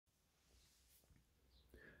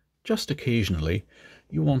just occasionally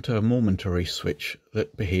you want a momentary switch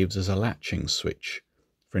that behaves as a latching switch.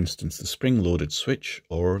 For instance, the spring-loaded switch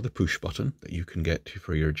or the push button that you can get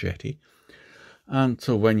for your Jeti. And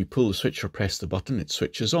so when you pull the switch or press the button, it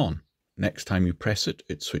switches on. Next time you press it,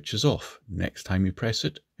 it switches off. Next time you press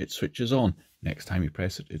it, it switches on. Next time you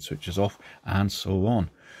press it, it switches off, and so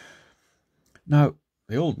on. Now,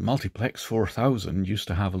 the old Multiplex 4000 used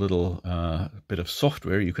to have a little bit of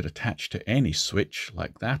software you could attach to any switch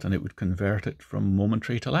like that, and it would convert it from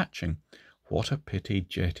momentary to latching. What a pity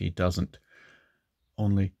Jeti doesn't.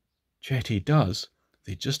 Only Jeti does.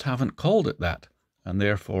 They just haven't called it that, and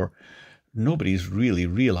therefore nobody's really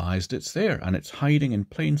realized it's there, and it's hiding in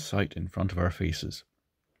plain sight in front of our faces.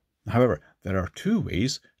 However, there are two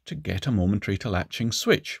ways to get a momentary to latching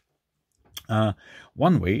switch.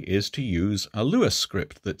 One way is to use a Lewis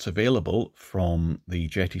script that's available from the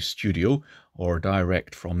Jeti Studio or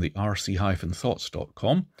direct from the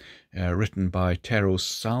rc-thoughts.com, written by Tero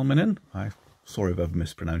Salminen. I'm sorry if I've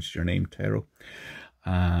mispronounced your name, Tero.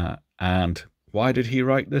 And why did he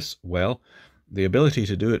write this? Well, the ability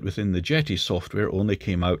to do it within the Jeti software only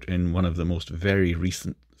came out in one of the most very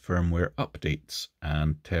recent firmware updates,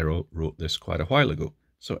 and Tero wrote this quite a while ago.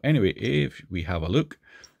 So anyway, if we have a look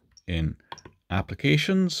in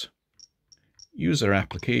Applications, User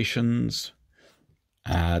Applications,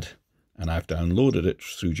 Add, and I've downloaded it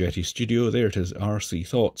through Jeti Studio. There it is, RC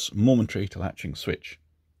Thoughts Momentary to Latching Switch.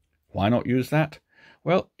 Why not use that?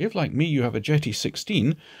 Well, if like me you have a Jeti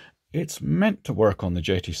 16, it's meant to work on the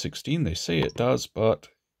Jeti 16. They say it does, but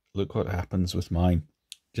look what happens with mine.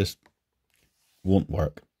 Just won't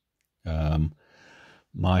work.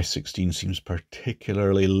 My 16 seems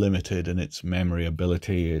particularly limited in its memory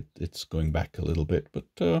ability. It's going back a little bit, but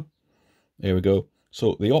there we go.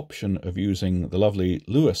 So the option of using the lovely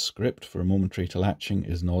Lewis script for momentary to latching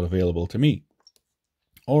is not available to me.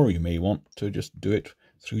 Or you may want to just do it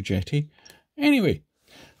through Jeti. Anyway,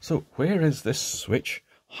 so where is this switch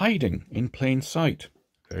hiding in plain sight?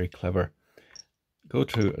 Very clever. Go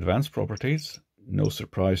to Advanced Properties. No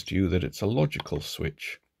surprise to you that it's a logical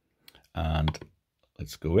switch. And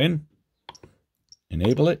let's go in,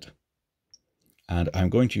 enable it, and I'm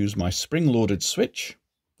going to use my spring-loaded switch,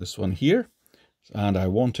 this one here, and I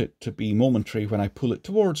want it to be momentary when I pull it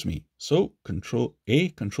towards me. So Control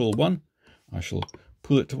 1, I shall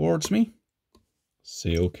pull it towards me,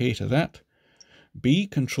 say OK to that. B,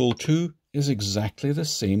 Control 2 is exactly the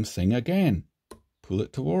same thing again, pull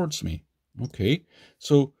it towards me. Okay,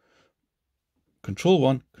 so Control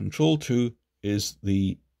 1, Control 2 is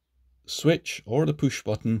the switch or the push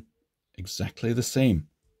button, exactly the same.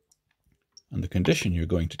 And the condition you're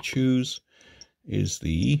going to choose is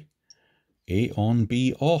the A on,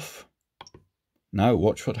 B off. Now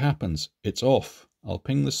watch what happens. It's off. I'll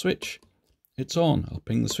ping the switch. It's on. I'll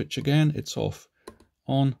ping the switch again. It's off.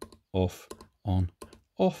 On, off, on,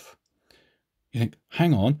 off. You think,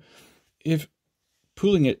 hang on, if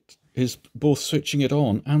pulling it is both switching it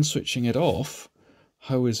on and switching it off,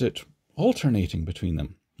 how is it alternating between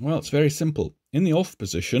them? Well, it's very simple. In the off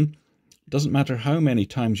position, it doesn't matter how many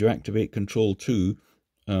times you activate Control 2,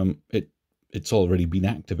 it's already been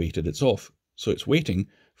activated, it's off. So it's waiting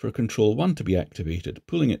for Control 1 to be activated.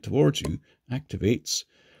 Pulling it towards you activates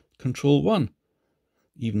Control 1,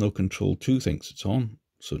 even though Control 2 thinks it's on.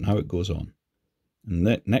 So now it goes on. And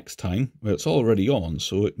that next time, well, it's already on,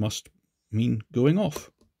 so it must mean going off.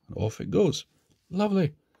 Off it goes.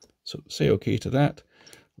 Lovely. So say OK to that.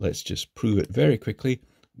 Let's just prove it very quickly.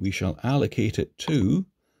 We shall allocate it to,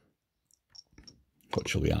 what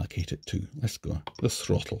shall we allocate it to? Let's go, the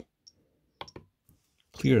throttle.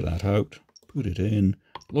 Clear that out, put it in,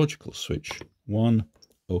 logical switch 1,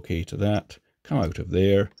 OK to that, come out of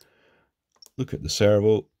there, look at the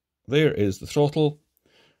servo, there is the throttle.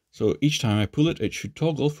 So each time I pull it, it should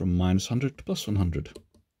toggle from -100 to +100.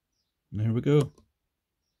 There we go.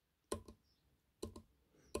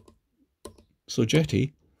 So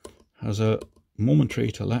Jeti has a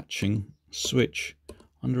momentary to latching switch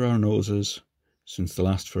under our noses since the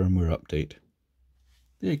last firmware update.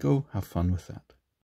 There you go, have fun with that.